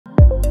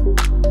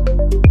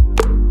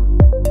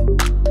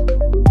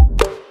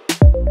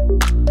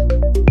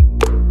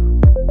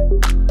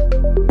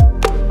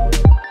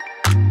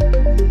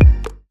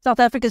South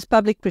Africa's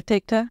public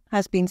protector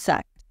has been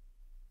sacked.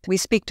 We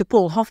speak to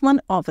Paul Hoffman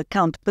of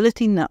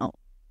Accountability Now.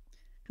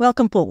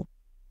 Welcome, Paul.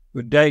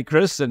 Good day,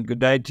 Chris, and good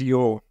day to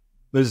your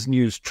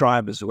BizNews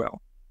tribe as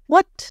well.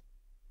 What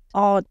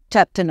are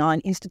Chapter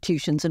 9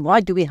 institutions and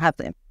why do we have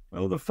them?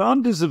 Well, the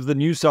founders of the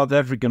New South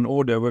African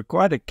Order were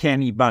quite a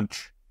canny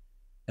bunch,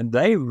 and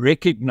they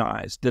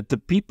recognized that the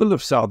people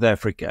of South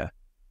Africa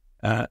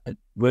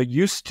were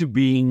used to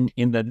being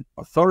in an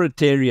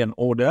authoritarian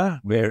order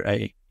where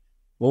a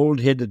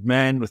bald-headed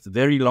man with a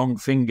very long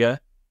finger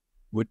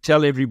would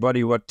tell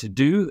everybody what to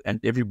do, and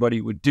everybody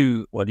would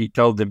do what he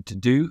told them to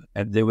do,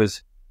 and there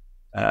was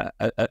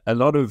a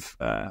lot of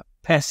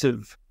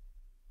passive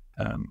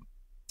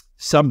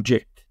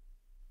subject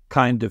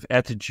kind of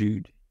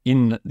attitude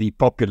in the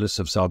populace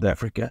of South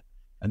Africa,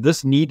 and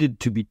this needed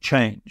to be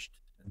changed.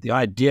 The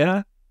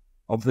idea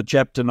of the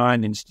Chapter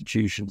 9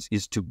 institutions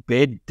is to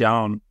bed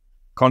down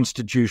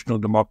constitutional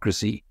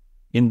democracy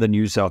in the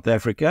New South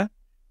Africa.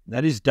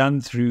 That is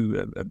done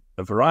through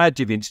a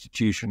variety of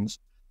institutions,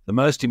 the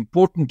most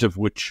important of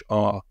which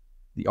are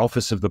the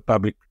Office of the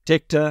Public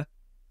Protector,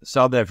 the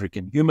South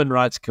African Human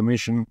Rights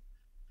Commission,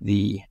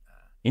 the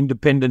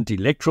Independent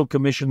Electoral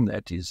Commission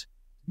that is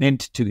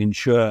meant to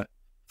ensure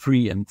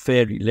free and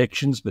fair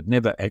elections but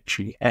never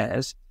actually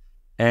has,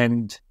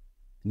 and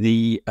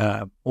the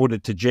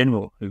Auditor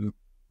General, who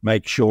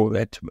makes sure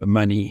that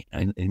money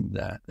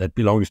that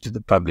belongs to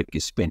the public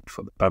is spent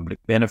for the public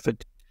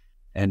benefit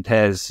and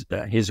has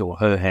his or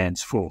her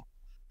hands full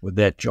with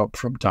that job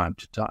from time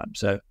to time.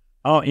 So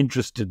our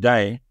interest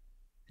today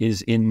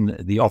is in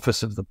the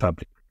Office of the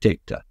Public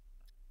Protector,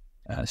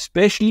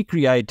 specially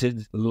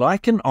created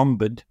like an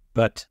ombud,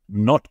 but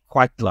not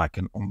quite like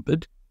an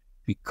ombud,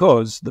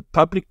 because the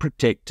Public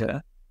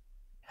Protector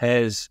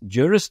has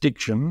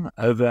jurisdiction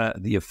over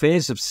the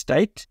affairs of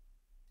state,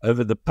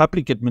 over the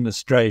public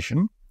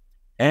administration,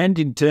 and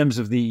in terms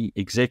of the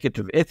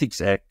Executive Ethics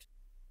Act,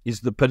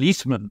 is the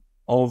policeman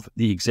of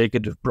the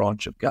executive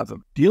branch of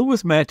government. Deal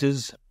with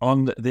matters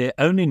on their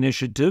own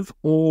initiative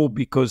or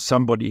because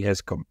somebody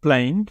has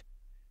complained,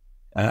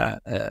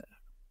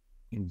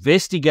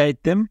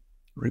 investigate them,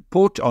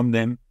 report on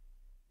them,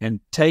 and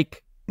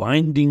take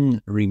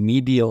binding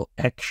remedial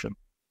action.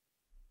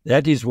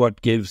 That is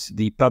what gives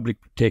the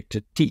Public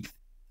Protector teeth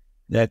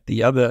that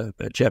the other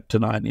Chapter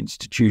 9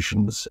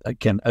 institutions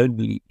can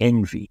only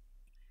envy.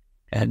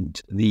 And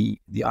the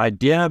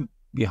idea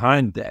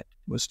behind that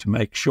was to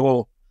make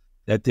sure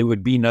that there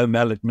would be no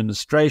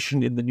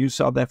maladministration in the New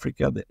South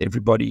Africa, that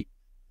everybody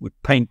would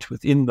paint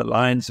within the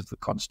lines of the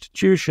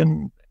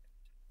Constitution,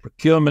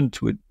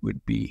 procurement would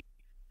be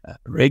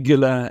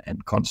regular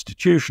and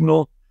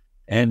constitutional,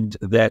 and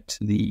that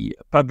the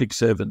public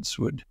servants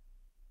would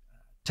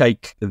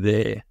take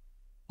their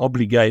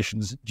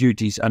obligations,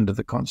 duties under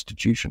the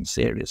Constitution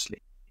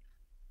seriously.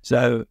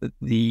 So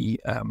the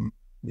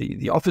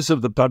Office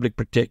of the Public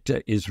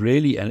Protector is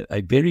really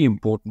a very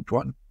important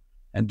one.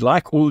 And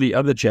like all the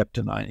other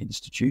Chapter 9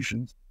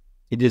 institutions,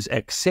 it is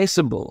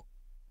accessible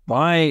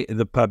by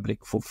the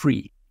public for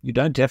free. You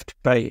don't have to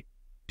pay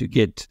to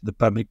get the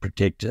Public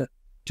Protector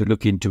to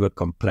look into a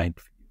complaint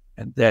for you.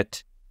 And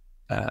that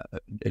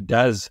it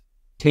does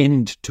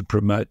tend to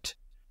promote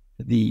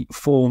the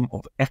form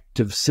of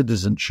active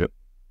citizenship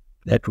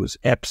that was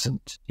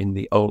absent in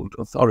the old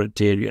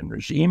authoritarian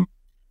regime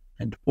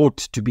and ought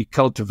to be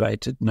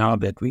cultivated now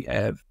that we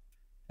have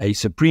a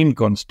supreme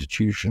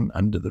constitution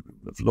under the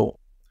rule of law.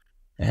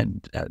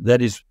 And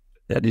that is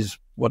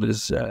what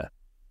is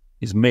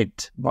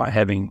meant by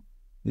having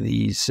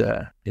these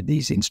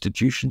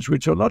institutions,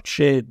 which are not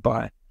shared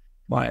by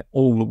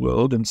all the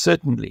world. And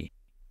certainly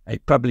a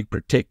public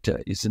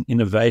protector is an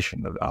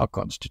innovation of our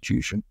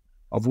constitution,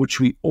 of which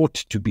we ought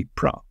to be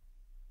proud.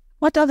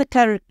 What are the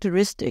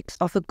characteristics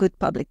of a good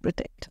public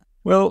protector?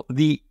 Well,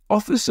 the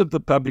Office of the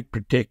Public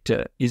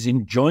Protector is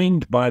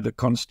enjoined by the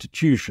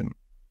Constitution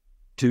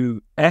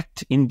to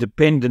act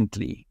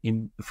independently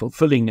in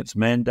fulfilling its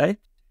mandate.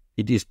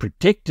 It is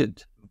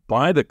protected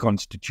by the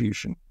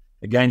Constitution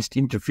against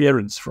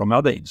interference from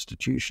other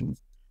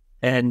institutions.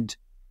 And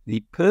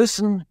the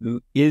person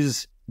who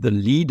is the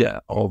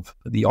leader of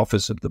the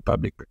Office of the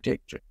Public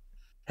Protector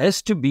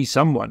has to be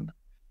someone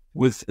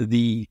with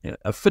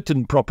a fit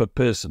and proper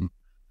person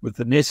with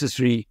the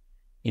necessary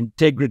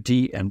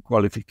integrity and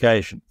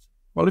qualifications.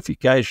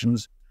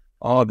 Qualifications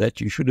are that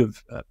you should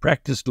have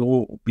practiced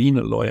law or been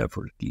a lawyer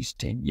for at least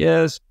 10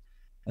 years,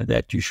 and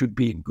that you should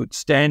be in good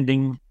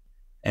standing,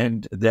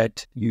 and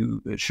that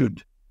you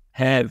should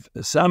have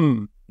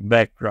some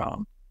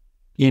background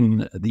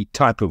in the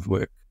type of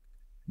work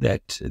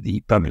that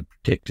the Public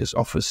Protector's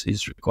Office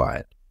is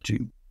required to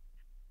do.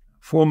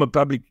 Former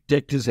public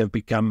protectors have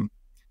become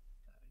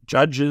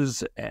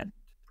judges and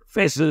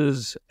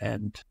professors,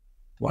 and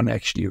one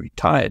actually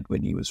retired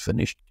when he was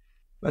finished.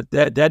 But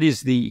that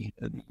is the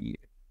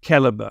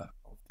caliber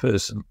of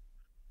person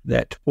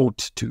that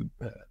ought to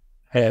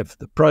have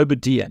the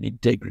probity and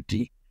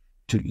integrity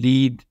to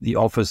lead the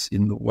office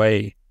in the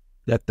way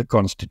that the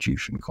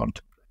Constitution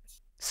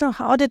contemplates. So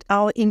how did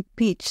our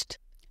impeached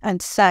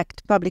and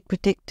sacked public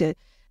protector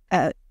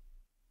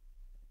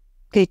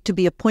get to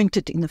be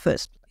appointed in the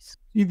first place?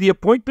 The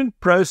appointment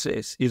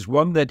process is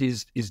one that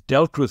is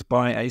dealt with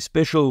by a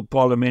special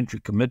parliamentary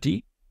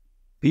committee.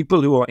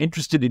 People who are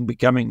interested in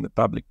becoming the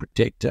public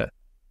protector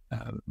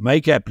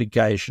make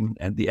application,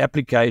 and the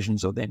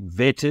applications are then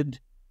vetted,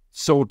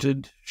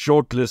 sorted,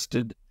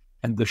 shortlisted,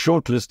 and the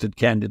shortlisted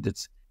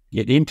candidates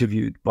get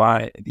interviewed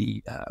by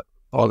the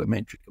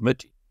parliamentary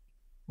committee.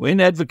 When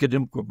Advocate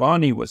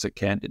Mkhwebane was a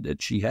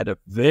candidate, she had a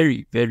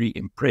very, very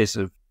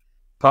impressive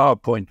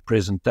PowerPoint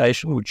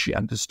presentation, which she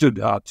understood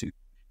how to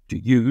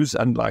use,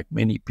 unlike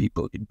many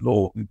people in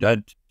law who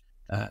don't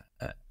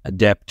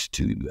adapt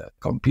to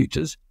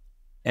computers.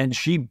 And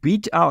she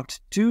beat out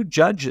two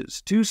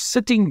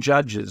sitting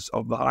judges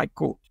of the High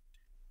Court,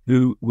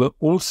 who were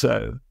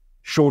also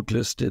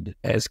shortlisted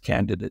as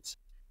candidates.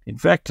 In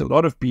fact, a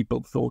lot of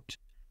people thought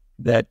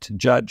that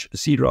Judge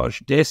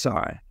Siraj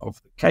Desai of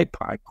the Cape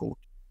High Court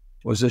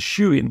was a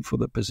shoo-in for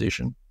the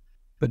position,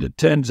 but it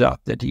turns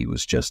out that he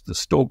was just the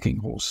stalking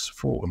horse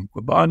for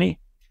Mkhwebane,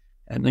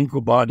 and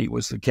Mkhwebane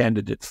was the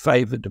candidate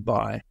favoured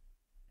by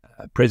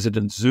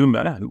President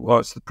Zuma, who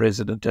was the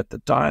president at the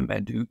time,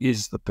 and who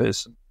is the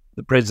person.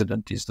 The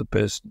president is the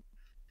person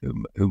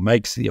who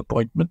makes the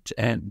appointment,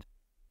 and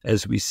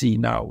as we see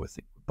now with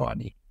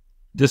Mkhwebane,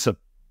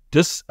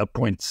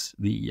 disappoints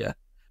the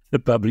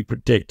public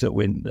protector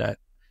when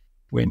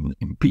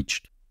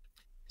impeached.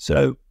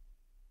 So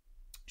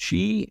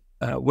she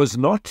was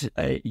not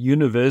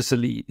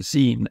universally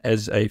seen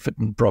as a fit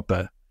and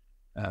proper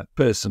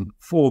person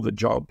for the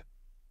job.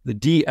 The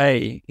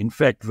DA, in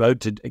fact,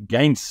 voted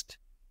against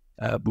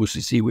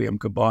Busisiwe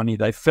Mkhwebane.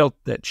 They felt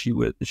that she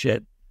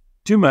had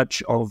too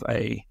much of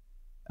a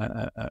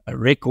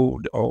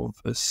record of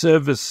a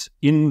service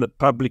in the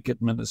public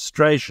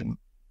administration,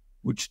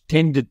 which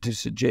tended to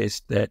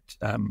suggest that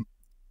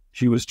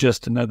she was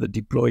just another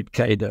deployed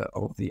cadre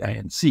of the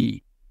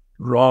ANC,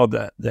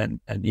 rather than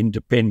an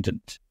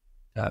independent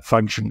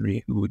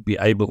functionary who would be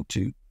able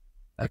to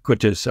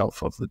acquit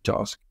herself of the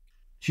task.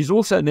 She's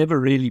also never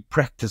really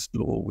practiced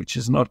law, which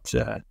is not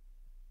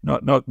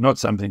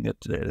something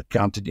that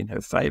counted in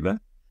her favour.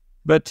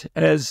 But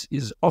as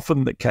is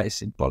often the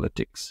case in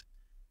politics,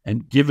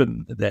 and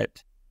given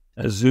that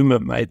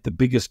Zuma made the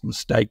biggest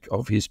mistake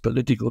of his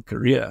political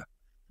career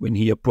when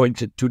he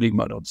appointed Thuli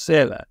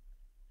Madonsela,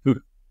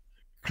 who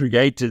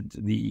created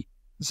the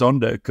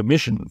Zondo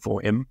Commission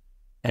for him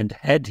and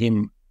had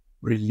him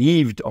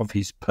relieved of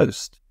his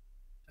post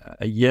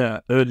a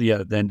year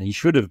earlier than he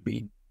should have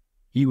been,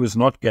 he was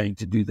not going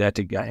to do that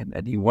again.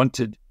 And he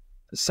wanted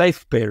a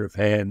safe pair of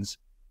hands,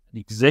 an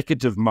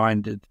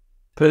executive-minded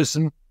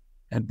person,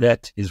 and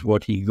that is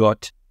what he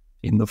got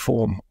in the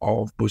form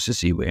of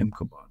Busisiwe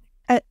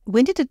Mkhwebane.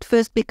 When did it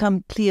first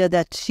become clear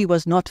that she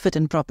was not fit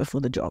and proper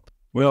for the job?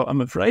 Well,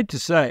 I'm afraid to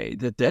say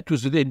that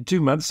was within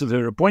 2 months of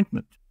her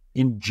appointment.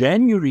 In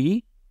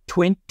January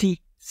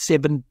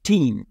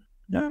 2017,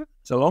 no,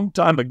 it's a long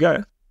time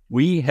ago,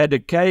 we had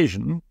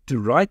occasion to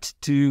write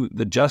to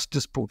the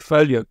Justice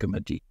Portfolio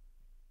Committee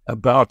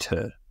about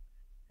her.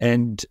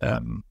 And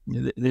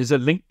there's a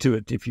link to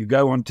it. If you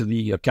go onto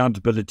the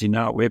Accountability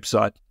Now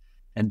website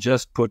and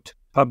just put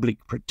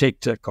Public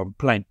Protector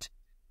Complaint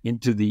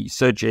into the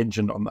search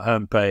engine on the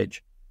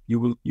homepage,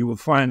 you will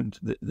find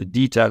the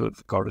detail of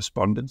the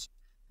correspondence.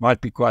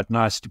 Might be quite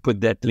nice to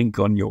put that link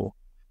on your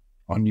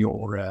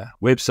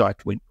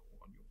website when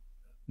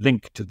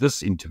link to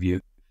this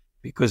interview,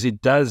 because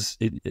it does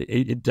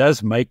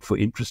make for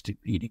interesting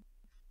reading.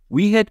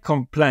 We had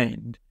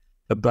complained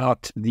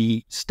about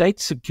the State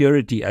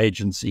Security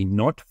Agency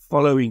not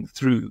following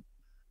through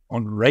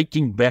on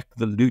raking back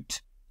the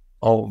loot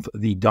of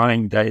the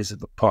dying days of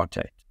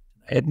apartheid.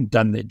 They hadn't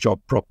done their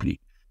job properly.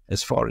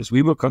 As far as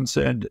we were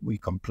concerned, we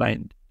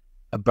complained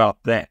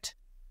about that.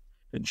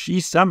 And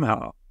she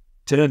somehow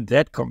turned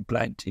that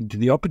complaint into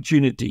the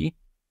opportunity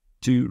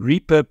to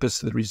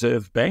repurpose the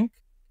Reserve Bank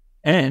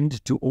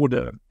and to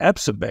order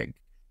Absa Bank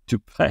to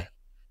pay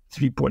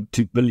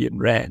 3.2 billion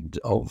rand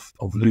of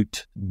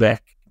loot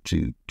back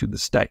to the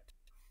state.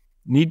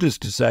 Needless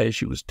to say,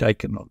 she was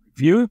taken on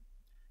review,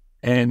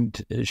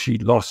 and she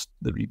lost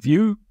the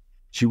review.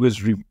 She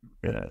was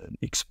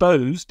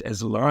exposed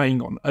as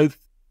lying on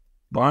oath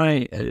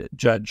by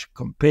Judge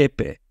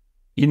Kompepe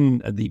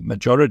in the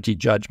majority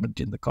judgment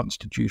in the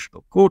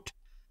Constitutional Court,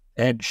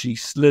 and she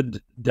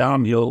slid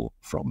downhill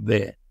from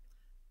there.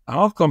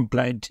 Our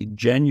complaint in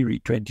January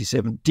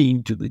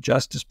 2017 to the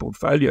Justice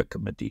Portfolio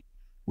Committee,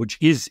 which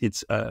is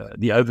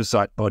the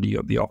oversight body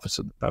of the Office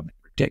of the Public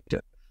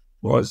Protector,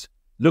 was,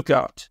 look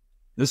out,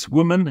 this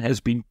woman has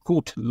been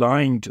caught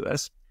lying to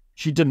us.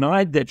 She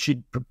denied that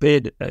she'd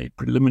prepared a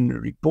preliminary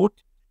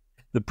report.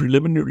 The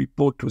preliminary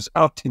report was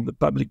out in the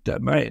public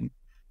domain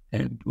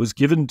and was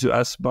given to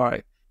us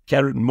by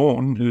Karen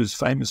Morn, who is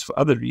famous for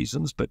other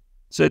reasons, but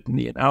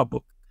certainly in our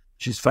book,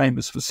 she's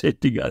famous for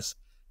sending us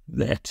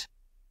that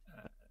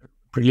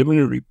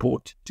preliminary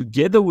report,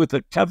 together with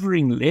a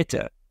covering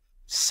letter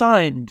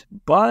signed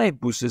by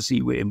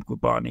Busisiwe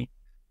Mkhwebane,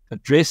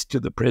 addressed to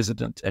the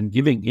president and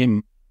giving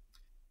him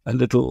a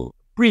little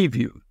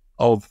preview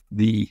of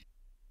the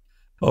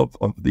of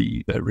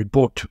the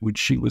report which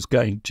she was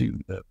going to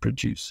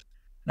produce.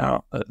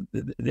 Now,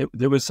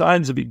 there were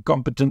signs of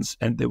incompetence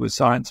and there were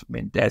signs of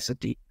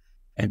mendacity,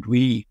 and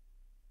we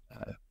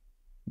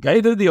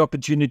gave her the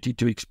opportunity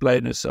to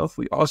explain herself.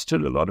 We asked her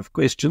a lot of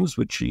questions,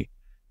 which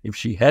if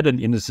she had an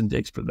innocent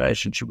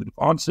explanation, she would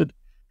have answered.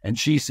 And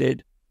she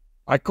said,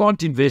 I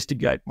can't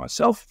investigate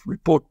myself.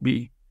 Report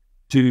me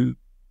to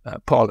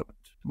Parliament,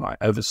 my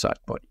oversight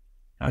body.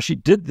 Now, she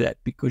did that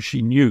because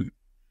she knew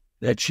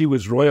that she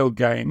was royal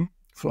game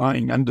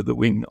flying under the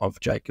wing of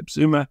Jacob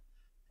Zuma,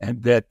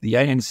 and that the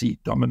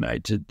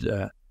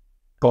ANC-dominated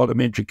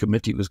parliamentary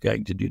committee was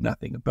going to do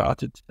nothing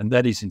about it. And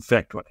that is, in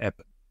fact, what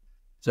happened.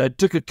 So it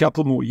took a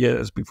couple more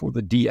years before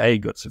the DA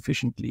got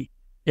sufficiently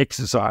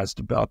exercised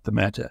about the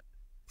matter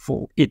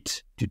for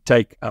it to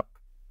take up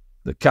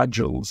the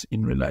cudgels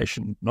in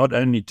relation not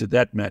only to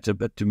that matter,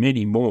 but to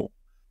many more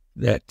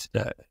that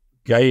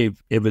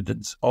gave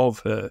evidence of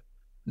her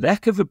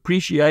lack of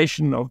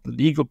appreciation of the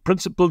legal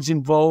principles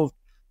involved,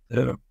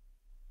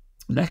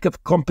 lack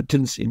of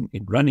competence in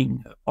running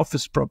her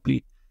office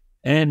properly,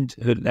 and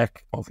her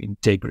lack of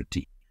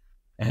integrity.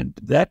 And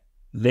that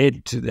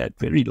led to that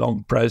very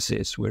long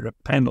process where a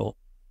panel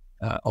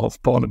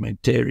of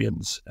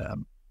parliamentarians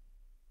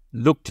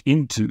looked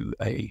into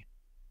a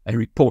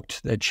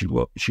report that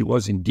she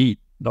was indeed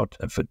not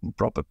a fit and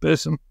proper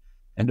person,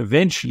 and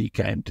eventually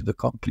came to the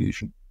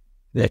conclusion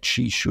that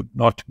she should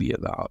not be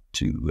allowed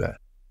to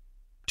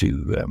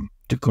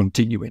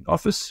continue in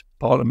office.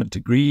 Parliament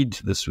agreed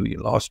this week,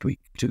 last week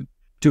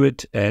to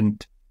it,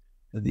 and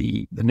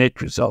the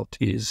net result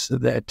is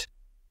that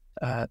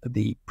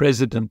the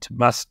president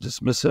must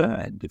dismiss her,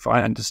 and if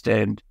I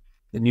understand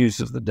the news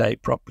of the day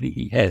properly,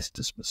 he has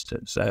dismissed her.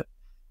 So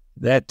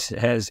that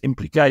has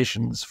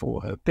implications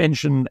for her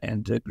pension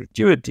and her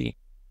gratuity,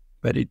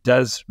 but it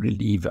does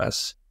relieve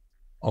us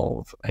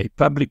of a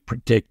public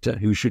protector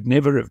who should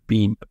never have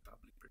been a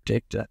public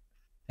protector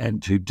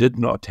and who did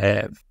not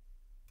have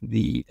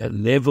the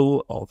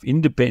level of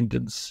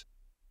independence,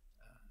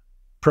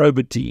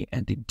 probity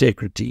and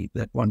integrity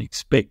that one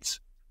expects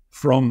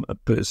from a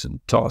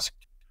person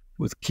tasked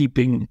with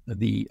keeping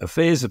the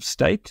affairs of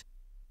state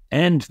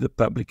and the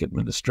public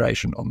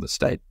administration on the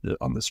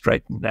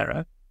straight and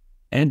narrow,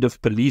 and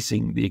of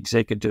policing the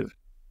Executive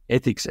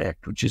Ethics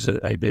Act, which is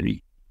a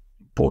very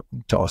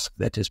important task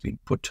that has been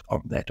put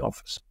on that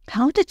office.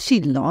 How did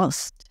she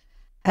last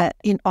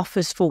in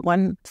office for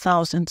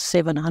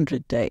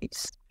 1,700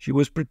 days? She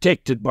was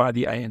protected by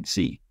the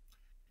ANC.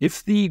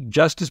 If the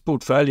Justice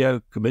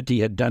Portfolio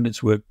Committee had done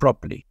its work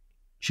properly,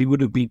 she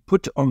would have been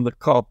put on the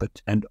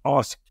carpet and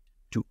asked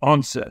to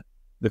answer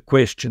the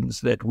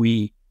questions that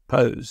we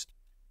posed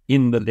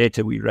in the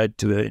letter we wrote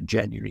to her in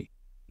January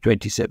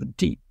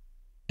 2017.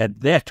 And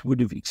that would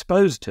have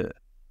exposed her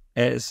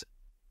as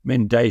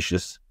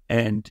mendacious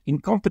and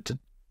incompetent.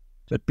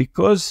 But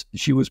because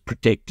she was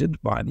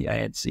protected by the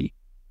ANC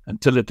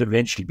until it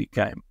eventually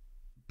became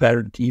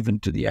apparent even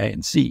to the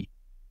ANC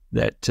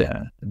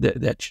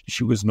that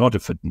she was not a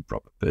fit and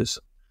proper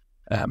person,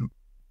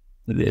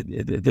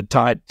 the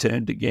tide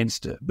turned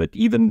against her. But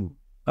even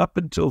up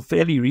until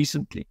fairly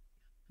recently,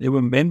 there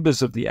were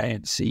members of the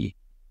ANC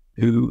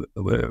who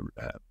were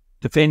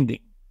defending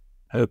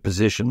her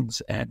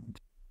positions, and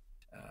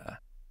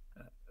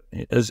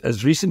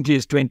as recently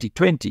as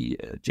 2020,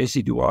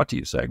 Jesse Duarte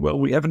is saying, well,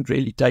 we haven't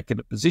really taken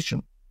a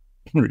position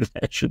in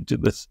relation to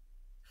this,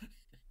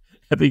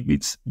 having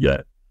been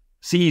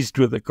seized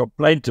with a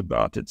complaint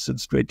about it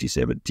since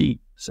 2017.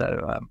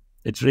 So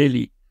it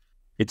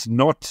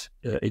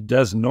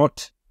does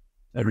not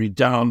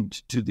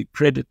redound to the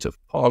credit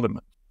of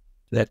Parliament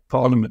that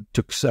Parliament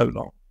took so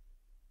long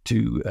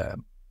to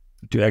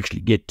actually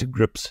get to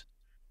grips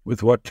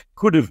with what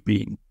could have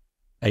been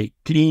a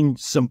clean,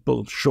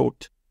 simple,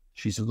 short.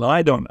 She's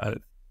lied on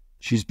oath.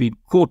 She's been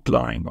caught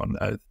lying on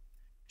oath.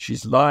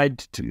 She's lied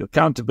to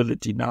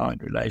accountability now in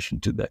relation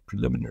to that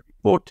preliminary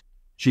report.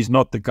 She's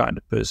not the kind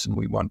of person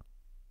we want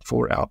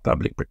for our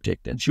public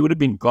protector. And she would have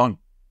been gone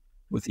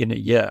within a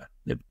year,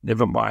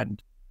 never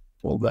mind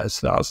all those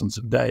thousands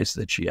of days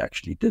that she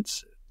actually did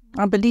so.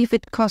 I believe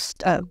it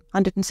cost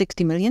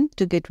 160 million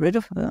to get rid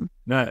of her.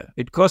 No,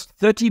 it cost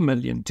 30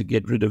 million to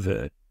get rid of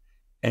her.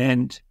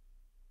 And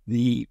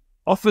the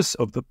Office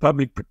of the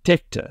Public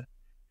Protector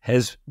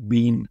has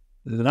been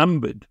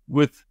lumbered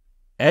with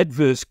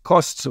adverse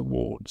costs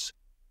awards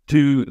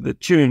to the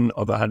tune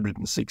of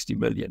 160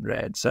 million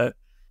rand. So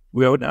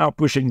we are now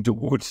pushing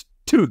towards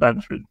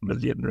 200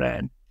 million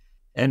rand.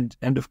 And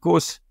of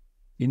course,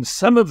 in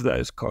some of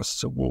those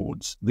costs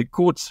awards, the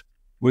courts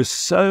were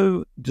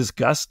so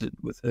disgusted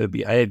with her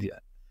behavior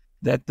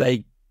that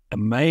they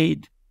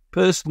made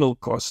personal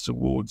costs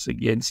awards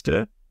against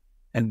her,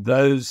 and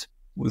those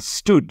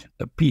withstood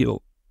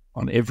appeal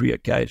on every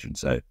occasion.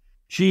 So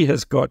she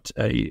has got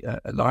a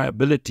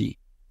liability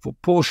for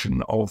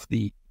portion of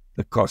the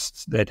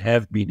costs that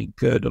have been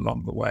incurred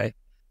along the way,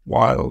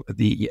 while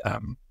the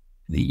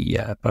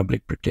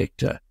public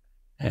protector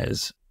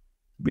has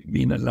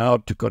been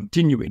allowed to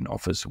continue in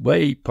office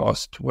way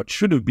past what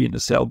should have been a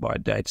sell-by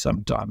date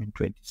sometime in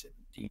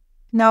 2017.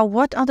 Now,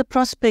 what are the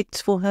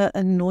prospects for her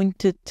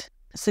anointed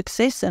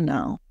successor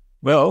now?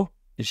 Well,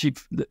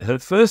 her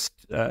first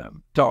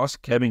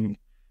task, having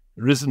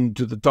risen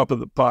to the top of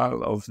the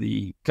pile of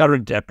the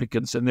current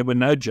applicants, and there were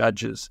no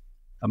judges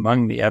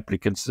among the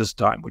applicants this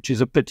time, which is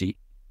a pity,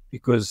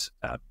 because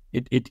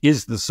it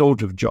is the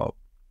sort of job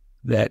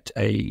that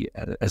a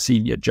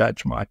senior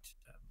judge might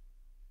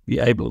be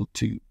able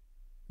to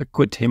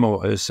acquit him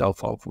or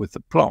herself of with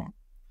aplomb.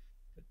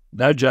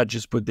 No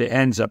judges put their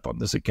hands up on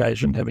this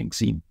occasion, having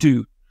seen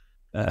two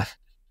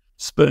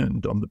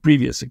spurned on the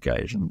previous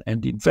occasion.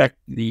 And in fact,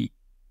 the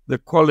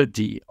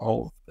quality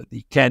of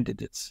the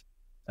candidates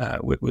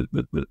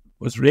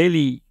was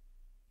really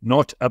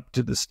not up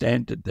to the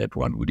standard that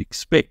one would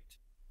expect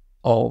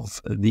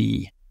of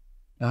the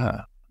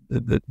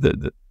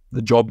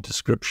job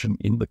description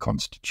in the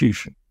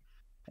Constitution.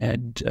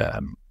 And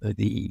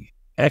the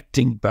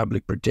acting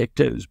public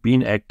protector, who's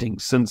been acting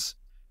since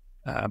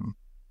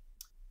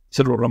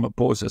Cyril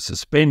Ramaphosa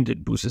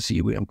suspended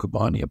Busisiwe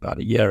Mkhwebane about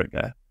a year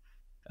ago,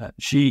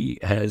 she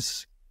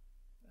has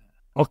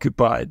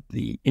occupied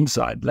the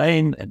inside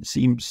lane and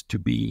seems to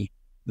be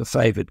the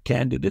favoured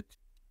candidate.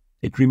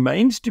 It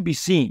remains to be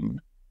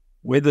seen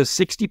whether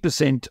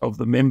 60% of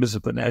the members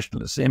of the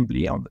National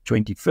Assembly on the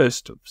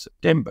 21st of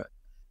September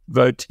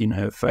vote in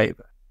her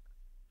favour.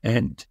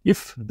 And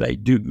if they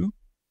do,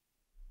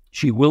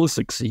 she will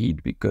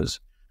succeed, because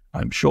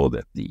I'm sure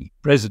that the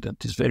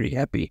President is very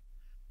happy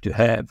to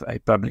have a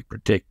public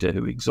protector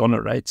who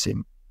exonerates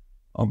him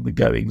on the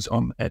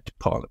goings-on at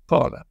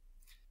Phala.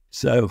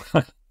 So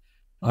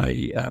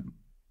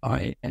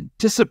I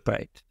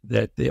anticipate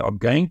that there are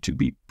going to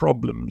be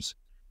problems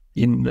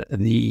in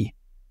the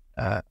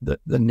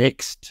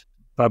next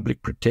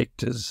public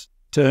protector's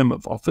term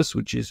of office,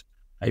 which is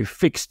a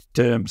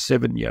fixed-term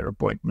 7-year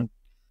appointment,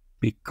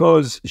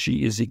 because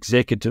she is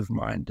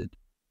executive-minded.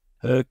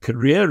 Her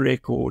career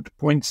record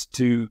points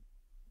to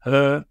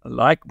her,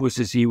 like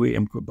Busisiwe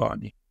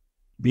Mkhwebane,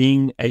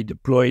 being a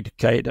deployed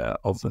cadre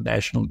of the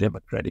National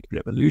Democratic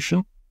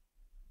Revolution,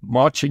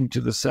 marching to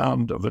the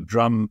sound of a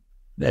drum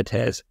that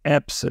has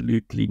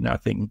absolutely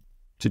nothing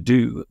to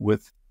do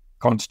with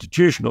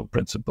constitutional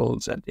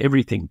principles and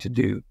everything to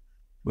do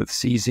with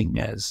seizing,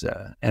 as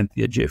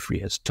Anthea Jeffrey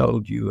has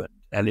told you, and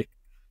Alec,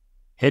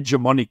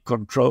 hegemonic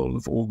control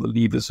of all the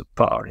levers of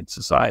power in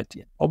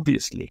society. And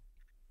obviously,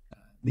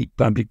 the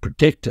public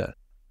protector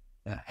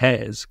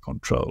has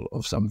control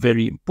of some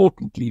very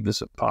important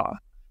levers of power,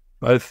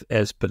 both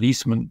as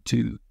policeman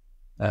to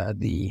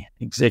the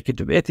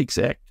Executive Ethics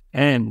Act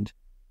and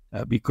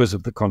because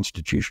of the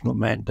constitutional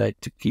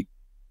mandate to keep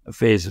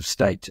affairs of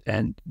state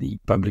and the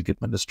public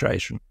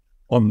administration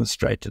on the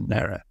straight and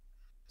narrow.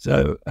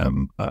 So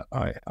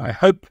I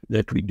hope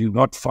that we do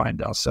not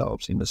find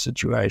ourselves in a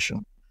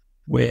situation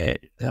where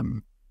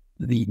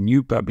the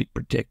new public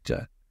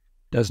protector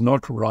does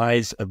not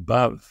rise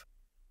above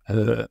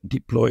her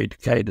deployed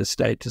cadre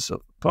status of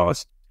the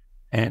past,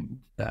 and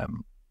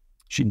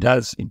she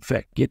does, in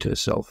fact, get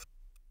herself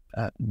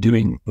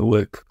doing the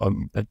work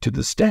to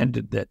the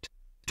standard that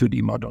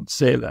Tudi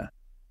Madonsela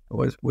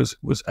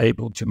was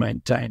able to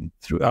maintain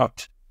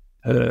throughout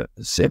her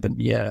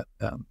 7-year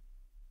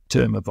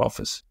term of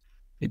office.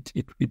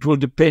 It will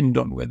depend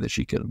on whether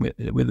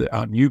whether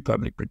our new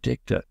public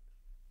protector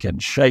can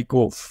shake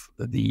off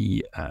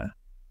the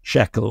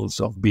shackles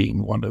of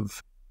being one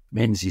of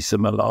Menzi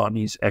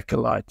Simelani's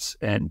acolytes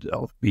and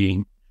of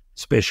being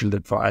special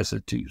advisor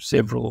to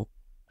several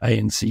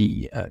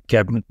ANC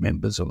cabinet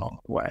members along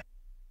the way.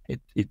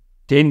 It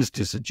tends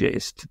to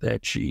suggest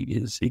that she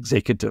is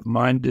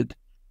executive-minded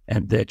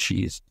and that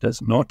she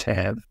does not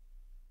have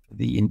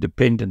the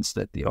independence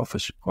that the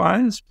office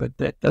requires, but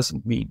that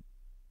doesn't mean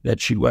that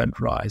she won't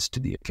rise to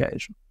the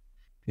occasion.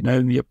 You know,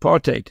 in the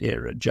apartheid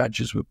era,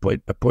 judges were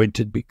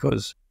appointed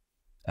because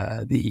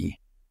the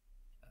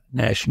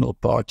National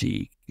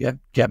Party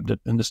cabinet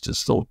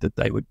ministers thought that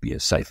they would be a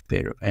safe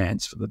pair of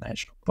hands for the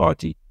National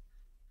Party.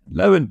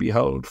 Lo and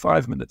behold,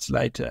 5 minutes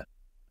later,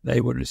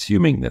 they were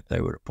assuming that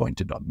they were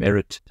appointed on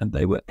merit, and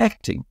they were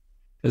acting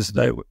as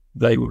though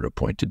they were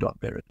appointed on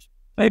merit.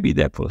 Maybe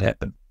that will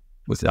happen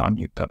with our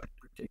new public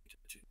protector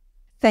too.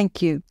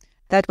 Thank you.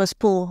 That was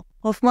Paul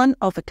Hoffman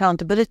of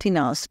Accountability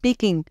Now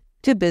speaking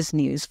to Biz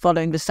News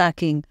following the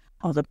sacking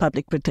of the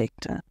public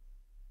protector.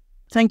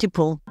 Thank you,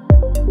 Paul.